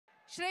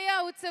Shreya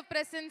Utsav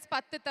presents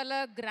Pathu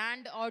Thala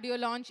Grand Audio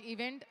Launch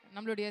Event.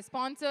 Namluடைய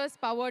sponsors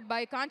powered by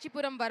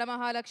Kanchipuram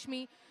Varamahalakshmi,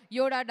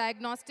 Yoda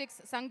Diagnostics,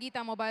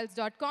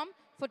 SangeetaMobiles.com,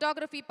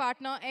 photography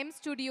partner M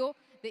Studio,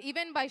 the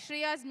event by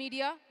Shreya's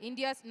Media,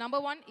 India's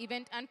 #1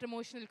 event and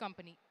promotional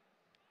company.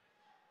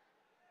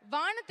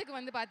 வானத்துக்கு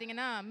வந்து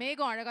பாத்தீங்கன்னா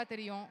மேகம் அழகா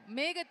தெரியும்,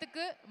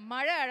 மேகத்துக்கு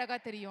மழை அழகா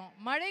தெரியும்,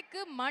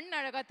 மழைக்கு மண்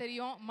அழகா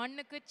தெரியும்,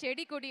 மண்ணுக்கு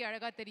செடி கொடி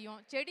அழகா தெரியும்,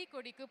 செடி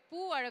கொடிக்கு பூ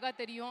அழகா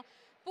தெரியும்,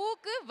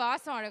 பூக்கு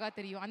வாசம் அழகா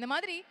தெரியும். அந்த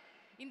மாதிரி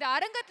இந்த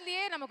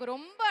அரங்கத்திலேயே நமக்கு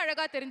ரொம்ப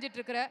அழகா தெரிஞ்சிட்டு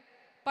இருக்கிற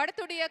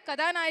படத்துடைய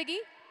கதாநாயகி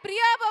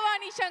பிரியா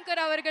பவானி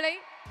சங்கர் அவர்களை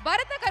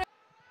பரத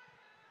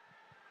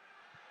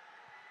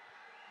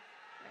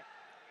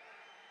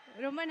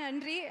ரொம்ப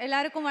நன்றி.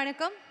 எல்லாருக்கும்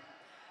வணக்கம்.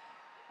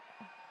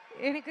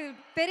 எனக்கு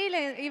தெரியல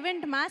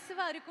ஈவெண்ட்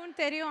மேசிவாக இருக்கும்னு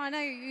தெரியும்,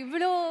 ஆனால்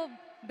இவ்வளோ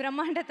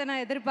பிரம்மாண்டத்தை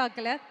நான்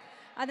எதிர்பார்க்கல.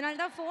 அதனால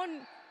தான் ஃபோன்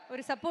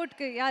ஒரு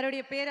சப்போர்ட்க்கு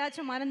யாருடைய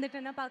பேராச்சும்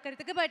மறந்துட்டேன்னா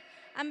பார்க்கறதுக்கு. பட்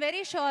ஐம்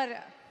வெரி ஷுர்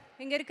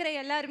இங்கே இருக்கிற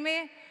எல்லாருமே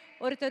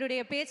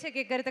ஒருத்தருடைய பேச்சை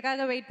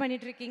கேட்கறதுக்காக வெயிட்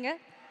பண்ணிகிட்ருக்கீங்க.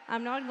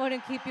 I'm not going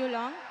to keep you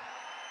long.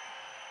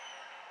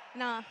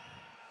 நான்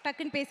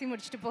டக்குன்னு பேசி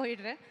முடிச்சுட்டு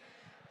போயிடுறேன்.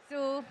 ஸோ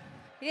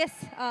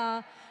எஸ்,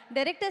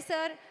 டைரக்டர்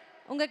சார்,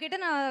 உங்ககிட்ட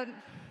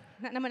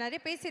நம்ம நிறைய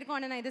பேசியிருக்கோம்,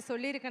 ஆனால் நான் இதை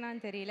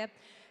சொல்லியிருக்கேனான்னு தெரியல.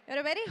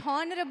 You are very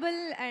honourable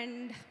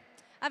and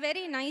a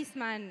very nice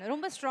man.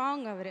 ரொம்ப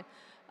ஸ்ட்ராங் அவர்.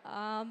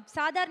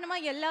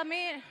 சாதாரணமாக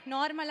எல்லாமே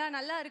நார்மலாக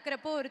நல்லா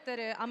இருக்கிறப்போ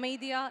ஒருத்தர்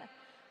அமைதியாக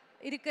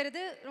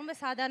இருக்கிறது ரொம்ப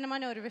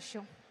சாதாரணமான ஒரு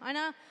விஷயம்.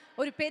 ஆனால்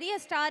ஒரு பெரிய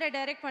ஸ்டாரை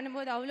டைரக்ட்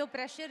பண்ணும்போது அவ்வளோ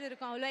ப்ரெஷர்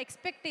இருக்கும், அவ்வளோ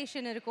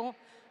எக்ஸ்பெக்டேஷன் இருக்கும்.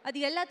 அது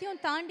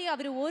எல்லாத்தையும் தாண்டி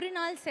அவர் ஒரு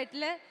நாள்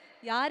செட்டில்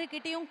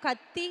யாருக்கிட்டேயும்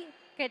கத்தி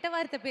கெட்ட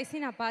வார்த்தை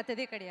பேசி நான்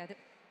பார்த்ததே கிடையாது.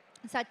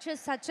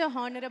 such a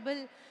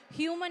honorable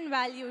human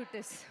value it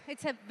is.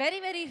 It's a very,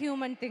 very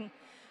human thing.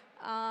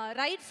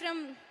 Right from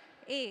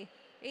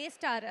A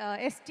star,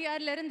 STR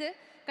lerundu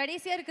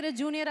kadesiya irukra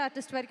junior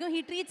artist varaikum,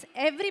 he treats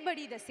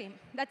everybody the same.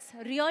 That's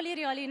really,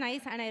 really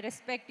nice and I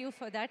respect you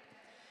for that.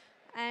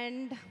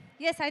 And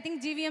yes, I think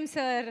GVM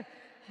sir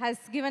has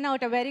given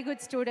out a very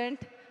good student.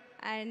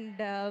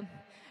 And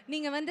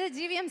நீங்க வந்து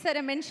GVM sir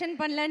mention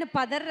பண்ணலன்னு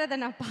பதறத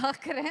நான்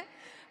பார்க்குறேன்.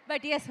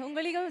 But S,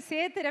 உங்களையும்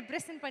சேர்த்து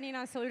represent பண்ணி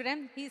நான்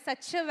சொல்கிறேன். He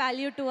such a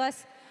value to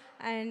us.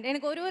 And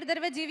எனக்கு ஒரு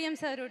தடவை GVM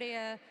சாருடைய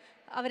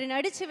அவர்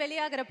நடித்து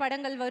வெளியாகிற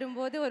படங்கள்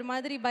வரும்போது ஒரு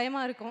மாதிரி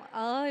பயமாக இருக்கும்.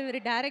 இவர்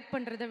டைரக்ட்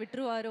பண்ணுறதை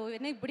விட்டுருவாரோ,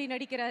 என்ன இப்படி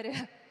நடிக்கிறாரு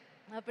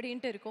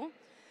அப்படின்ட்டு இருக்கும்.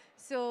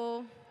 ஸோ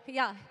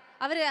யா,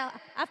 அவர்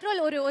ஆஃப்டர்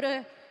ஆல் ஒரு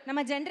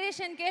நம்ம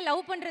ஜென்ரேஷனுக்கே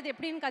லவ் பண்ணுறது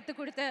எப்படின்னு கற்றுக்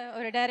கொடுத்த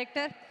ஒரு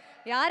டைரக்டர்.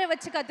 யாரை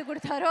வச்சு கற்றுக்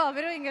கொடுத்தாரோ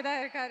அவரும் இங்கே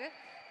தான் இருக்கார்.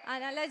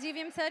 அதனால்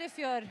GVM sir, if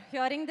you are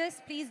hearing this,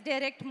 please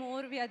direct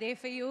more. We are there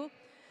for you.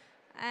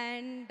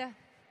 And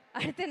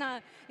அடுத்து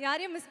நான்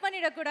யாரையும் மிஸ்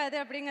பண்ணிடக்கூடாது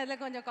அப்படிங்கிறதுல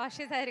கொஞ்சம்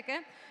காஷியஸாக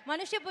இருக்கேன்.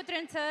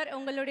 மனுஷபுத்திரன் சார்,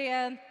 உங்களுடைய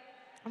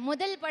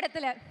முதல்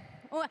படத்தில்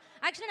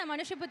ஆக்சுவலி நான்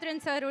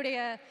மனுஷபுத்திரன் சாருடைய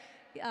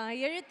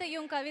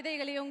எழுத்தையும்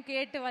கவிதைகளையும்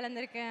கேட்டு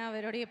வளர்ந்துருக்கேன்,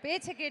 அவருடைய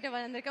பேச்சை கேட்டு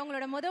வளர்ந்துருக்கேன்.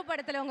 உங்களோட முதல்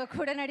படத்தில் உங்கள்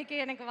கூட நடிக்க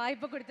எனக்கு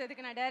வாய்ப்பு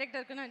கொடுத்ததுக்கு நான்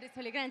டைரக்டருக்கு நன்றி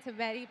சொல்லிக்கிறேன். It's a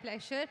very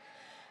pleasure.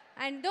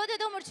 And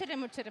தோ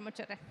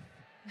முடிச்சிடுறேன்.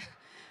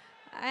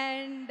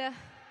 And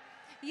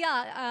yeah,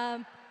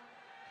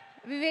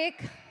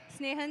 Vivek,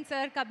 Snehan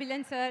sir,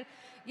 Kabilan sir,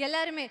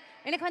 எல்லாருமே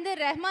எனக்கு வந்து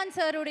ரஹ்மான்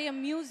சாருடைய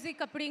மியூசிக்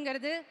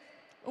அப்படிங்கிறது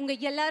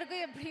உங்கள்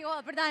எல்லாருக்கும் எப்படியோ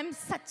அப்படி தான். I'm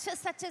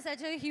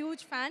such a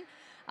huge fan.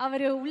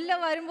 அவர் உள்ளே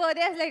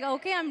வரும்போதே like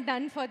okay, I'm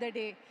done for the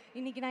டே.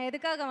 இன்றைக்கி நான்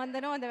எதுக்காக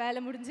வந்தனோ அந்த வேலை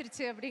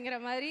முடிஞ்சிருச்சு அப்படிங்கிற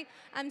மாதிரி.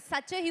 I'm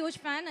such a huge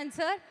fan. And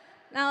sir,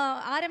 நான்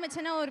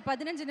ஆரம்பித்தேன்னா ஒரு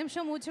 15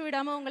 நிமிஷம் மூச்சு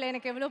விடாமல் உங்களை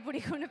எனக்கு எவ்வளோ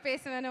பிடிக்கும்னு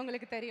பேசுவேன்னு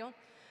உங்களுக்கு தெரியும்.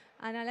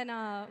 அதனால்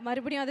நான்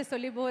மறுபடியும் அதை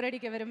சொல்லி போர்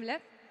அடிக்க விரும்பல.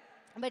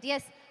 But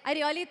S, I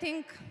really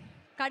think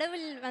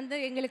கடவுள் வந்து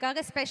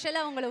எங்களுக்காக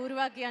ஸ்பெஷலாக உங்களை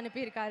உருவாக்கி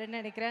அனுப்பியிருக்காருன்னு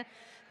நினைக்கிறேன்.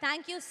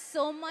 Thank you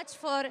so much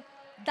for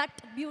that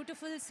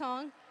beautiful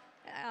song.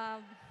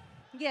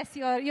 S,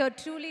 you are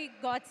truly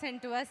God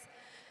sent to us.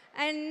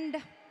 And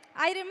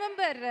I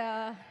remember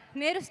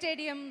Nehru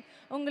stadium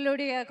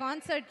உங்களுடைய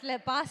கான்சர்ட்டில்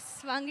பாஸ்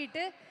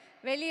வாங்கிட்டு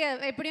வெளியே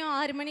எப்படியும்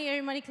 6 மணி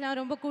 7 மணிக்கெலாம்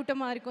ரொம்ப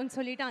கூட்டமாக இருக்கும்னு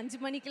சொல்லிட்டு 5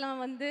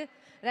 மணிக்கெலாம் வந்து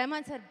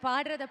ரஹ்மான் சார்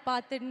பாடுறதை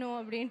பார்த்துடணும்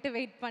அப்படின்ட்டு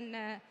வெயிட் பண்ண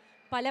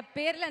பல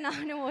பேரில்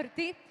நானும்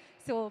ஒருத்தி.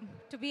 So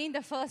to be in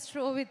the first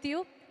row with you,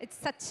 it's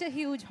such a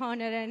huge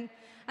honor and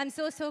I'm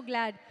so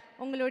glad.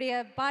 உங்களுடைய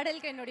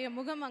பாடலுக்கு என்னுடைய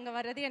முகம் அங்கே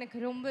வர்றது எனக்கு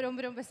ரொம்ப ரொம்ப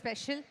ரொம்ப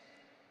ஸ்பெஷல்.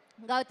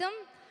 கௌதம்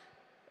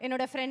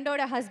என்னோட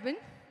ஃப்ரெண்டோட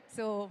husband.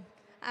 So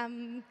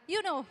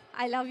you know,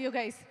 I love you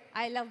guys.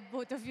 I love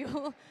both of you.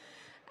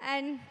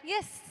 And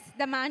yes,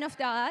 the man of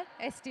the hour,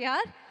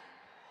 STR.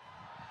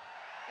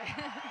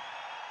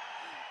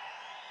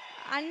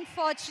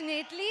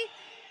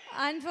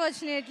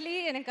 Unfortunately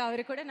எனக்கு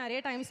அவர் கூட நிறைய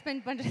டைம்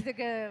ஸ்பெண்ட்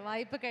பண்ணுறதுக்கு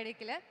வாய்ப்பு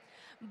கிடைக்கல.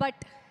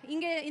 பட்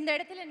இங்கே இந்த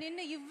இடத்துல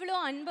நின்று இவ்வளோ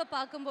அன்பை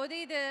பார்க்கும்போது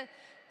இது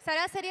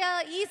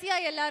சராசரியாக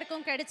ஈஸியாக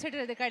எல்லாருக்கும்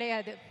கிடைச்சிடுறது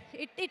கிடையாது.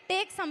 It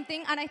takes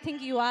something and I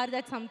think you are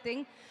that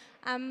something.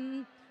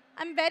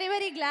 I'm very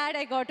very glad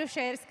I got to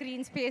share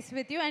screen space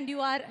with you and you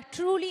are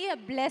truly a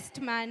blessed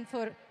man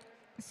for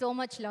so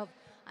much love.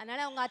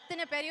 அதனால் அவங்க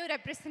அத்தனை பேரையும்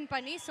represent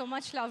பண்ணி so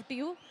much love to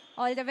you.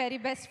 All the very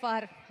best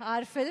for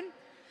R film.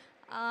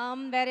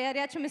 வேறு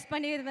யாரையாச்சும் miss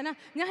பண்ணியிருந்தேன்னா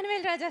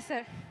Gnanavel Raja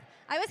sir.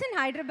 I was in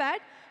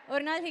Hyderabad.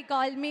 ஒரு நாள் he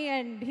called me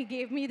and he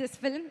gave me this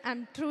film.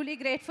 I'm truly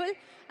grateful.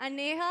 And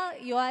Neha,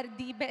 you are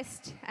the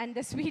best and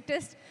the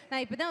sweetest.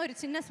 நான் இப்போ தான் ஒரு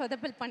சின்ன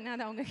சொதப்பல் பண்ணாத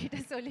அவங்கக்கிட்ட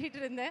சொல்லிட்டு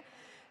இருந்தேன்.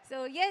 So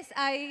yes,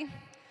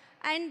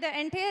 and the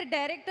entire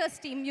directors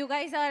team, you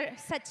guys are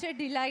such a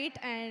delight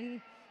and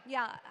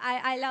yeah,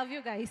 I love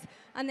you guys.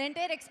 அந்த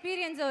entire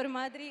experience ஒரு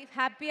மாதிரி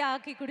ஹாப்பியாக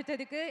ஆக்கி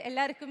கொடுத்ததுக்கு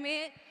எல்லாருக்குமே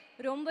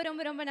ரொம்ப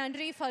ரொம்ப ரொம்ப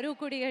நன்றி.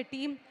 ஃபரூக்குடைய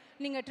டீம்,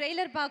 நீங்கள்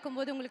ட்ரெய்லர்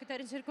பார்க்கும்போது உங்களுக்கு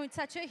தெரிஞ்சிருக்கும், it's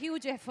such a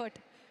huge effort.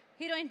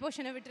 Heroine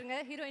போர்ஷனை விட்டுருங்க,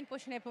 ஹீரோயின்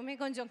போர்ஷன் எப்போவுமே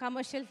கொஞ்சம்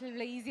கமர்ஷியல்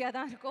ஃபிலிமில் ஈஸியாக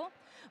தான் இருக்கும்.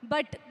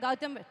 பட்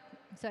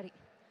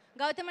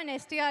கௌதம் அண்ட்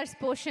எஸ்டிஆர்ஸ்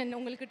போர்ஷன்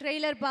உங்களுக்கு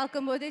ட்ரெய்லர்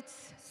பார்க்கும்போது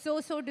it's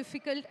so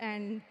difficult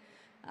and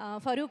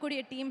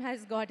ஃபரூக்குடைய team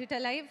has got it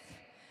alive.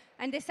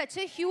 And there's such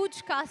a huge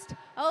cast.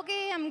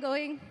 Okay, I'm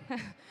going.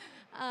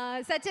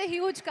 Such a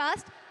huge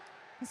cast.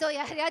 So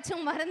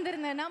யாரையாச்சும்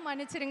மறந்துருந்தேன்னா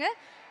மன்னிச்சிருங்க.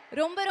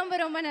 ரொம்ப ரொம்ப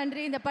ரொம்ப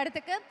நன்றி இந்த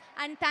படத்துக்கு.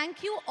 And thank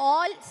you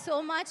all so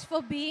much for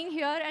being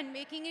here and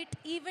making it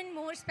even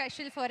more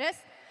special for us.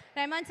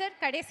 Rahman sir,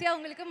 கடைசியாக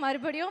உங்களுக்கு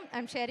மறுபடியும்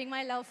I'm sharing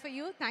my love for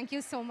you. Thank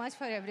you so much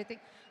for everything.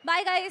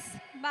 Bye guys.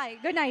 Bye.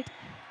 Good night.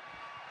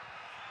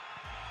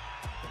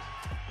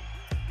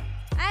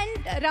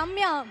 And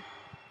Ramya,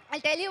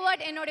 I'll tell you what,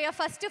 என்னுடைய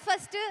first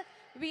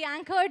we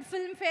anchored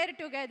Filmfare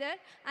together.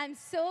 I'm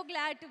so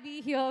glad to be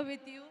here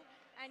with you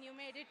and you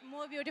made it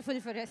more beautiful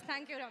for us.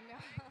 Thank you, Ramya.